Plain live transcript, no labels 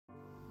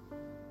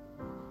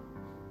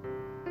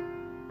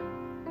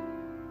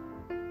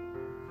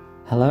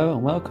Hello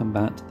and welcome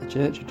back to the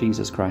Church of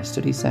Jesus Christ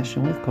study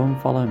session with Come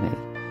Follow Me.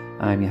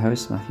 I'm your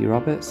host Matthew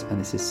Roberts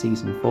and this is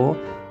Season 4,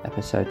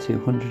 Episode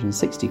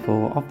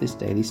 264 of this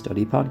daily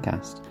study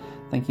podcast.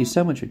 Thank you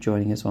so much for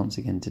joining us once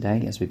again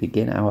today as we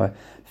begin our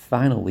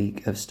final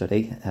week of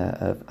study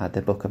of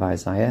the book of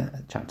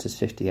Isaiah, chapters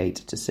 58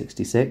 to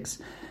 66.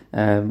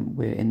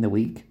 We're in the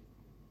week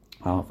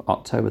of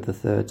October the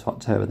 3rd to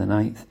October the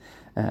 9th,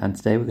 and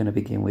today we're going to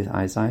begin with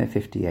Isaiah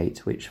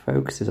 58, which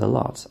focuses a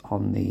lot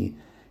on the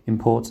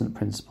important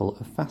principle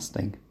of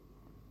fasting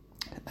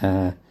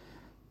and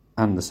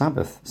the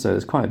Sabbath. So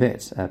there's quite a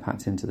bit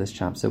packed into this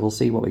chapter. So we'll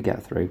see what we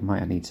get through.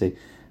 Might need to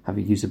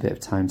use a bit of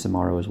time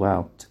tomorrow as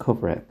well to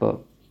cover it. But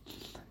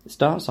it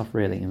starts off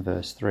really in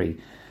verse 3,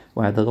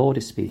 where the Lord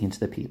is speaking to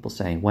the people,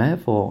 saying,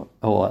 the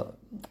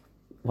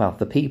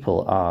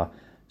people are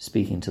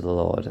speaking to the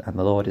Lord, and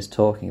the Lord is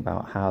talking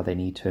about how they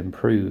need to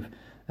improve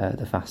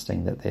the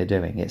fasting that they're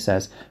doing. It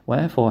says,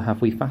 "Wherefore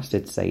have we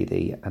fasted, say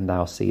thee, and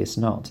thou seest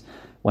not?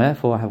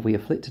 Wherefore have we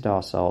afflicted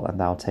our soul, and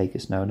thou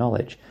takest no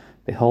knowledge?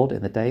 Behold,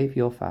 in the day of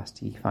your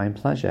fast ye find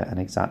pleasure, and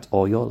exact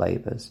all your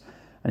labours."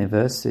 And in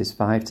verses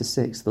 5 to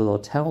 6, the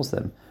Lord tells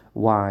them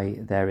why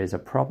there is a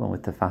problem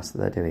with the fast that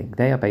they're doing.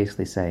 They are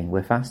basically saying,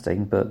 we're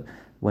fasting, but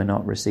we're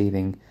not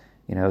receiving,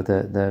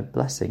 the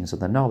blessings or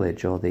the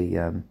knowledge or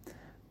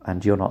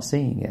and you're not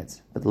seeing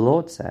it. But the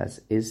Lord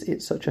says, "Is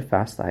it such a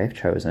fast that I have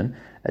chosen,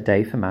 a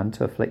day for man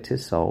to afflict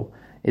his soul?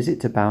 Is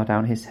it to bow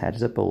down his head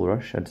as a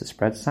bulrush, and to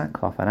spread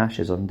sackcloth and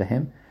ashes under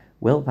him?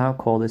 Wilt thou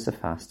call this a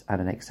fast and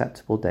an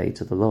acceptable day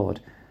to the Lord?"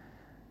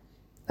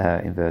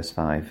 In verse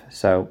 5.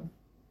 So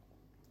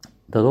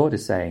the Lord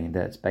is saying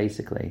that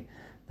basically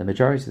the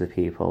majority of the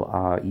people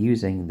are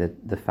using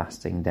the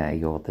fasting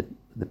day or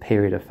the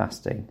period of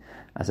fasting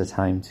as a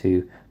time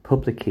to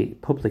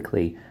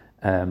publicly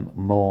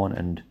mourn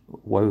and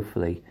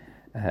woefully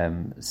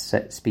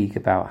speak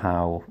about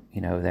how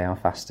they are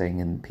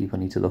fasting and people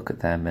need to look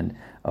at them and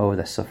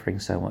they're suffering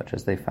so much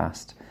as they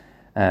fast,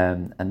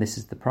 and this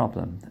is the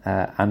problem.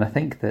 And I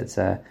think that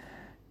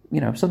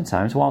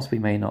sometimes, whilst we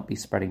may not be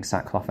spreading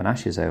sackcloth and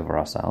ashes over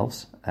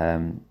ourselves,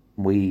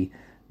 we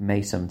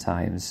may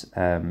sometimes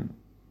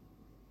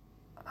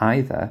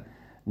either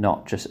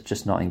not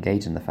just not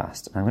engage in the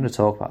fast. And I'm going to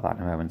talk about that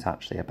in a moment,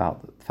 actually,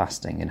 about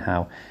fasting and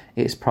how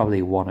it's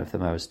probably one of the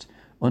most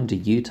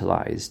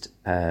underutilized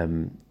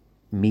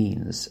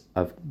means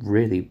of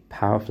really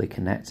powerfully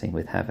connecting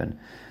with heaven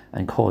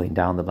and calling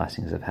down the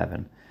blessings of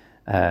heaven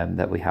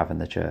that we have in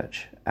the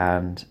church.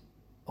 And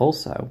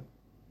also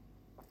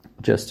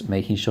just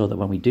making sure that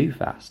when we do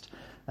fast,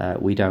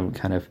 we don't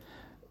kind of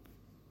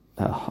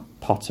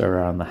potter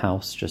around the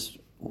house just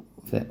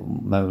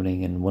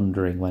moaning and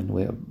wondering when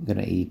we're going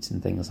to eat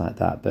and things like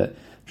that, but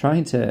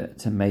trying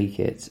to make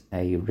it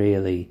a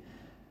really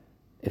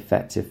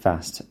effective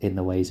fast in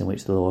the ways in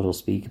which the Lord will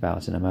speak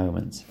about in a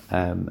moment.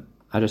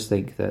 I just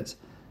think that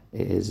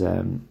it is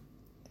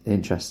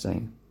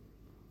interesting,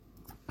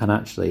 and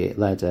actually it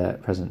led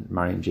President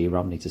Marion G.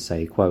 Romney to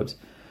say, quote,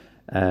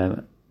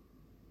 "How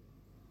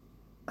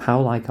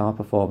like our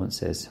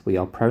performances, we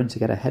are prone to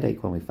get a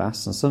headache when we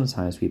fast, and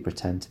sometimes we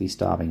pretend to be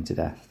starving to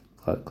death,"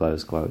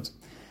 close quote.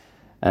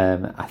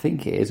 I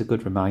think it is a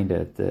good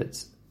reminder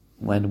that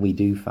when we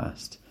do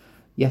fast,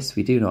 yes,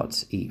 we do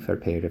not eat for a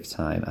period of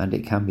time, and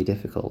it can be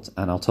difficult.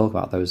 And I'll talk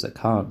about those that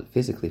can't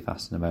physically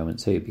fast in a moment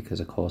too, because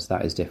of course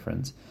that is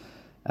different.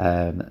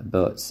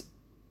 But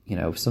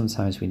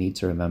sometimes we need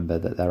to remember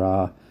that there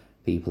are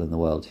people in the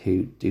world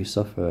who do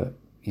suffer,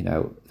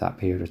 that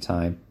period of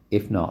time,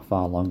 if not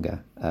far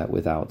longer,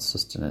 without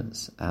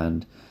sustenance.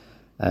 And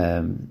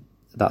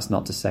that's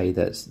not to say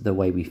that the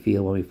way we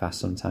feel when we fast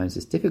sometimes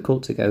is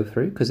difficult to go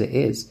through, because it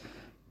is,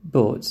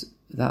 but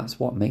that's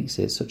what makes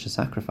it such a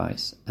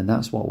sacrifice, and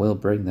that's what will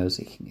bring those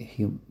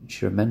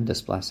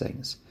tremendous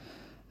blessings.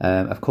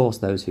 Of course,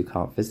 those who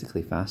can't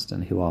physically fast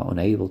and who are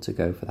unable to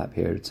go for that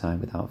period of time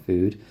without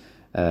food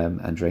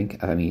and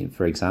drink. I mean,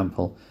 for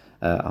example,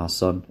 our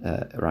son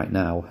right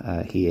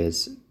now,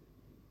 he's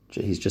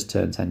just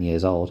turned 10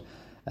 years old,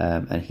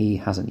 and he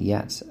hasn't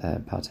yet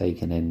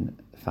partaken in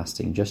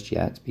fasting just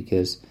yet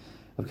because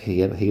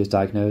he was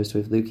diagnosed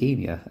with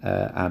leukemia,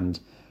 and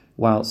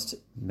whilst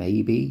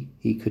maybe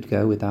he could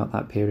go without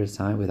that period of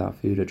time without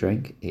food or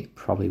drink, it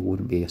probably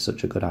wouldn't be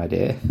such a good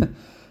idea.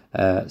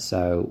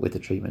 So with the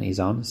treatment he's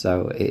on,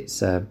 so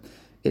it's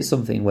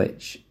something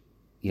which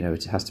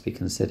it has to be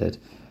considered,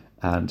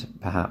 and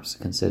perhaps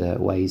consider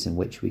ways in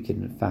which we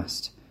can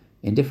fast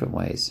in different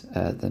ways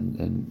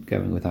than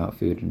going without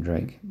food and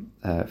drink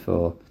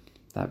for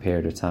that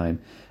period of time.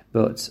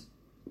 But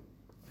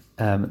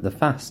the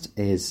fast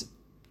is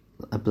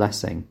a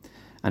blessing,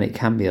 and it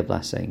can be a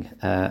blessing,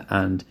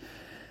 and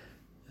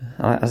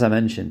as I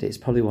mentioned, it's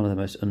probably one of the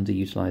most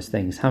underutilized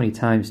things. How many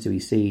times do we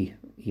see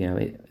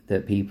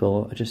that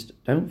people just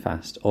don't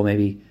fast, or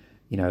maybe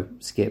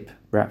skip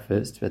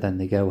breakfast, but then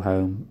they go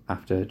home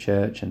after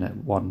church and at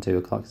 1-2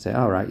 o'clock say,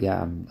 "All right,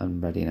 yeah,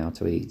 I'm ready now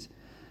to eat."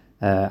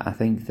 I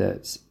think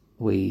that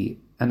we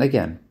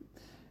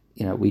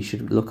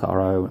should look at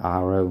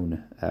our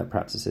own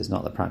practices,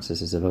 not the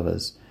practices of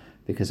others,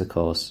 because of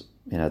course,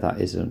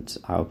 that isn't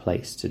our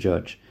place to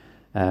judge.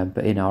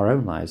 But in our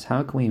own lives,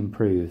 how can we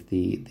improve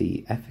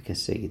the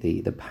efficacy,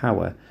 the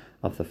power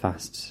of the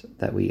fasts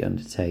that we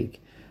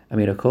undertake? I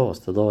mean, of course,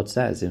 the Lord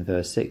says in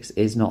verse 6,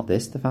 "Is not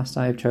this the fast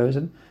I have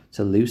chosen?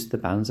 To loose the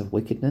bands of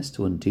wickedness,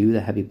 to undo the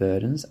heavy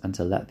burdens, and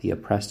to let the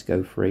oppressed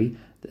go free,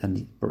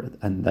 and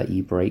that ye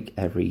break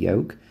every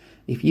yoke."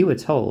 If you were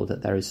told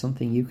that there is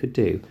something you could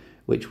do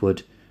which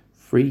would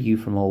free you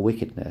from all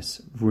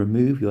wickedness,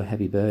 remove your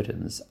heavy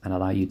burdens, and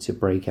allow you to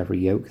break every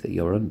yoke that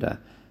you're under,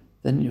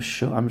 then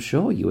I'm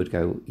sure you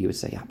would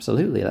say,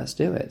 absolutely, let's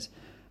do it.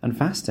 And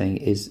fasting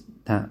is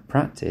that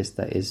practice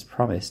that is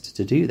promised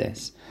to do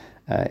this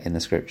in the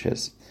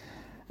scriptures.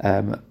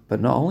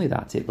 But not only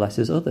that, it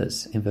blesses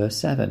others. In verse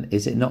 7,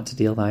 "Is it not to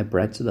deal thy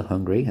bread to the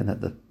hungry, and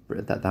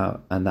that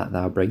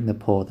thou bring the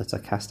poor that are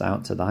cast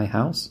out to thy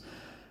house?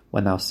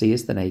 When thou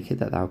seest the naked,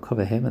 that thou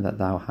cover him, and that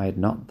thou hide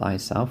not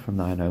thyself from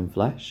thine own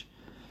flesh?"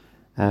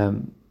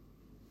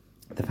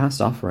 The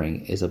fast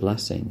offering is a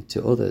blessing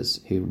to others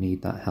who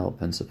need that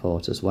help and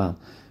support as well.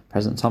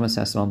 President Thomas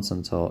S.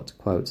 Monson taught,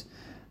 quote,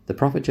 "The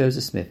prophet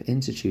Joseph Smith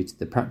instituted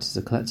the practice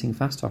of collecting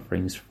fast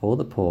offerings for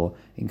the poor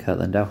in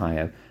Kirtland,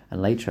 Ohio,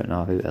 and later at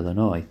Nauvoo,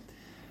 Illinois.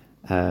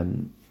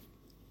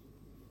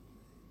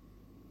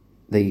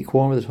 The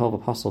Quorum of the 12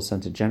 Apostles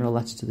sent a general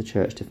letter to the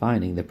church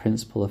defining the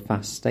principle of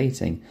fast,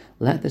 stating,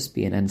 'Let this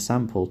be an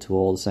ensample to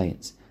all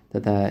saints,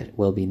 that there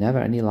will be never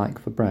any lack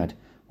for bread.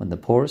 When the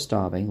poor are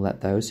starving,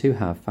 let those who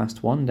have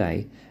fast one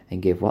day,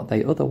 and give what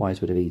they otherwise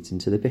would have eaten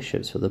to the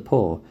bishops for the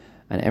poor,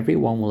 and every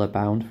one will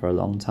abound for a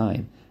long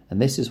time.'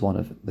 And this is one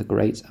of the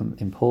great and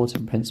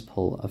important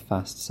principle of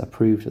fasts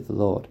approved of the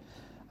Lord.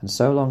 And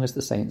so long as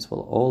the saints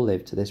will all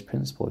live to this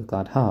principle with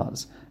glad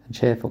hearts and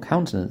cheerful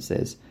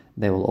countenances,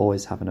 they will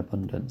always have an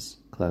abundance."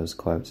 Close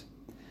quote.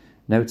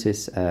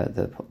 Notice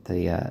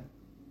the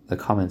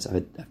comments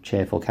of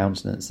cheerful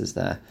countenances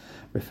there,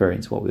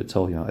 referring to what we were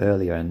talking about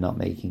earlier, and not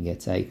making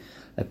it a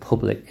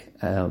public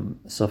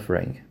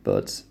suffering,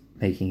 but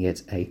making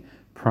it a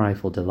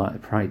private delight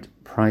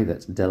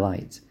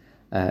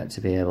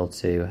to be able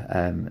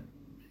to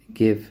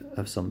give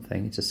of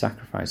something, to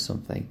sacrifice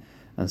something,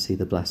 and see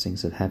the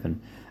blessings of heaven.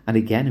 And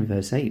again in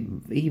verse 8,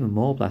 even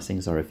more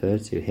blessings are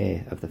referred to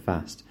here of the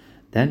fast.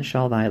 "Then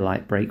shall thy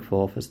light break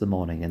forth as the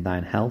morning, and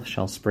thine health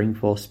shall spring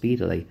forth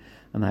speedily,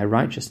 and thy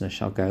righteousness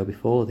shall go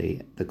before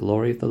thee. The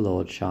glory of the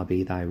Lord shall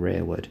be thy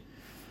rearward."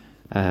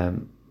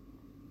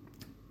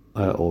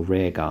 Or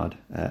rear guard,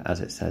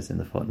 as it says in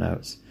the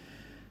footnotes.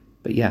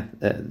 But yeah,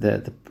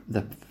 the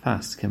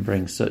fast can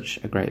bring such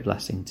a great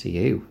blessing to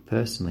you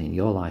personally in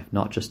your life,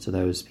 not just to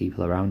those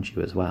people around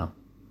you as well.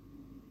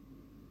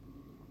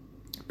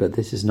 But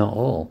this is not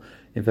all.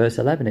 In verse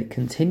 11, it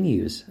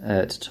continues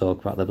to talk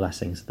about the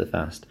blessings of the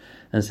fast,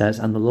 and says,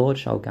 "And the Lord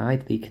shall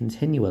guide thee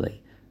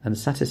continually, and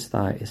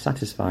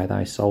satisfy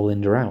thy soul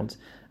in drought,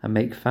 and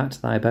make fat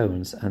thy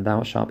bones, and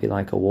thou shalt be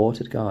like a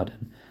watered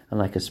garden, and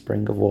like a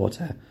spring of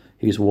water,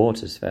 whose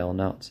waters fail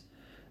not."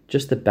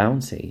 Just the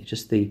bounty,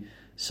 just the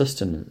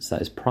sustenance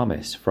that is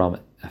promised from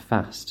a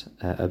fast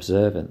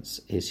observance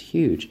is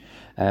huge.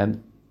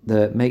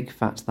 The "make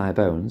fat thy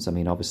bones," I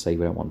mean, obviously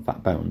we don't want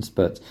fat bones,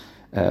 but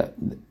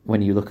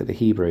when you look at the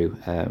Hebrew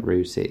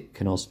root, it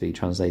can also be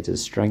translated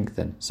as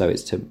strengthen. So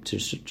it's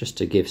just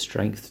to give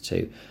strength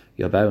to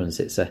your bones.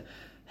 It's a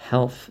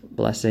health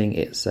blessing.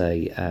 It's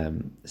a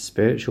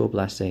spiritual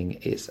blessing.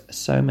 It's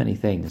so many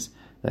things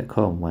that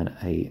come when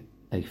a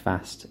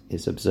fast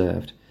is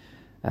observed.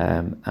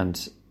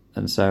 And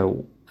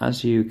so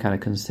as you kind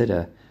of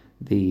consider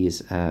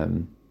these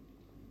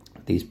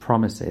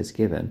promises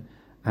given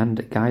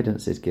and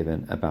guidance is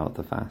given about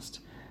the fast,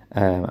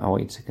 I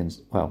want you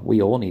to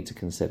we all need to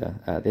consider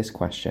this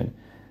question: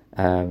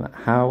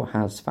 how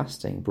has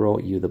fasting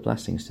brought you the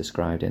blessings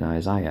described in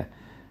Isaiah?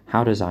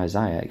 How does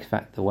Isaiah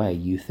affect the way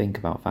you think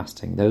about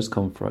fasting? Those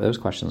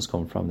questions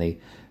come from the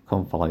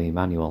Come Follow Me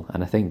manual,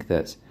 and I think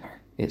that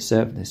it's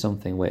certainly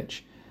something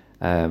which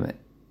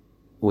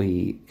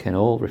we can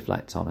all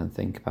reflect on and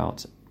think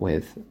about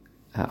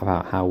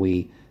about how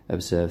we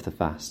observe the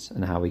fast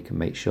and how we can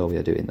make sure we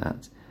are doing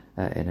that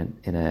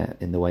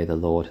in the way the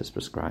Lord has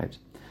prescribed.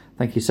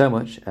 Thank you so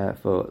much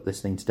for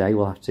listening today.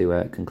 We'll have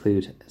to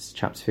conclude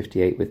chapter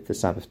 58 with the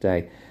Sabbath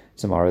day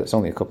tomorrow. It's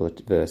only a couple of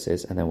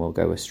verses, and then we'll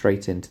go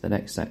straight into the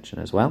next section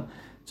as well,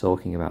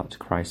 talking about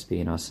Christ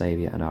being our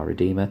Saviour and our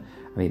Redeemer.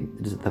 I mean,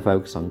 the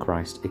focus on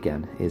Christ,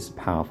 again, is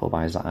powerful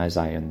by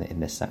Isaiah in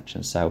this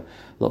section. So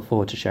look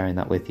forward to sharing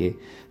that with you.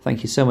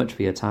 Thank you so much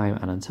for your time,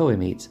 and until we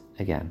meet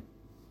again.